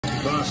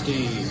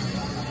Frosty,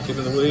 tip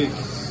of the week.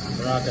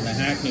 We're rocking the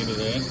Hackney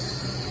today.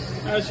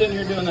 I was sitting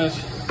here doing this.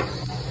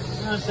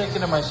 And I was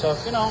thinking to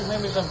myself, you know,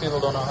 maybe some people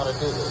don't know how to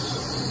do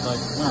this. Like,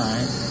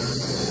 alright.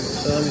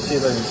 So let me see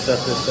if I can set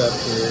this up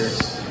here.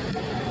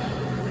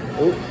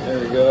 Oh, there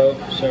we go.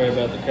 Sorry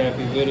about the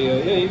crappy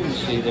video. Yeah, you can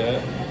see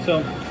that. So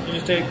you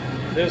just take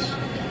this,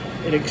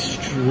 an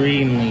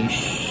extremely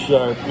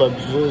sharp,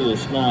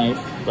 luxurious knife,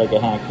 like a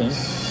Hackney,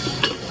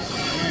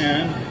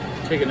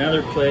 and take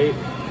another plate.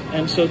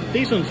 And so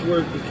these ones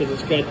work because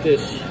it's got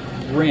this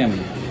rim.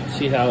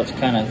 See how it's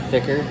kind of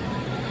thicker?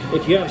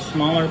 If you have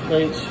smaller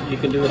plates, you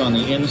can do it on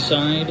the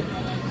inside,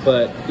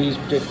 but these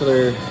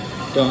particular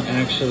don't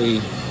actually,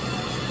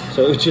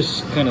 so it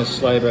just kind of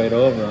slide right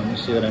over them, you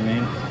see what I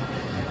mean?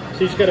 So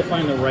you just gotta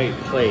find the right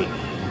plate.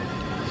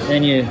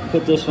 Then you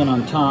put this one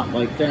on top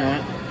like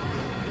that.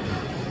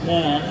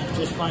 Then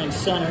just find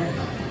center.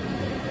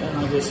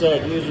 And like I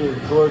said, use your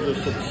gorgeous,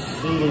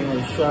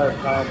 exceedingly sharp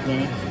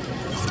Hackney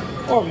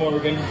or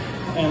Morgan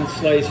and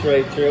slice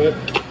right through it.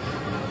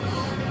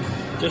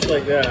 Just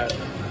like that.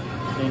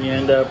 And you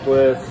end up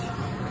with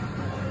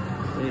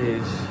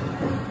these.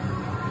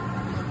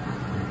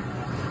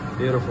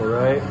 Beautiful,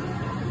 right?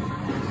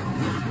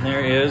 And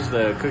there is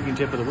the cooking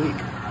tip of the week.